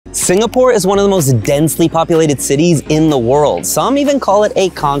Singapore is one of the most densely populated cities in the world. Some even call it a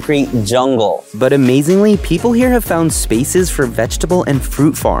concrete jungle. But amazingly, people here have found spaces for vegetable and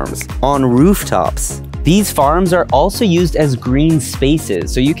fruit farms on rooftops. These farms are also used as green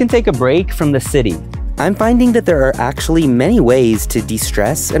spaces, so you can take a break from the city. I'm finding that there are actually many ways to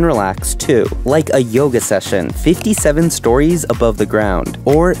de-stress and relax too, like a yoga session 57 stories above the ground,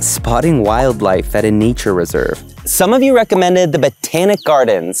 or spotting wildlife at a nature reserve. Some of you recommended the Botanic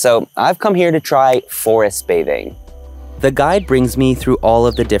Garden, so I've come here to try forest bathing. The guide brings me through all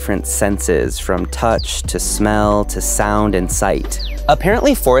of the different senses, from touch to smell to sound and sight.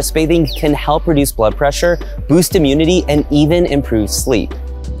 Apparently, forest bathing can help reduce blood pressure, boost immunity, and even improve sleep.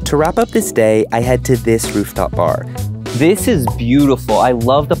 To wrap up this day, I head to this rooftop bar. This is beautiful. I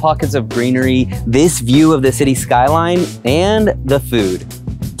love the pockets of greenery, this view of the city skyline, and the food.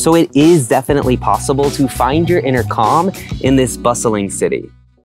 So it is definitely possible to find your inner calm in this bustling city.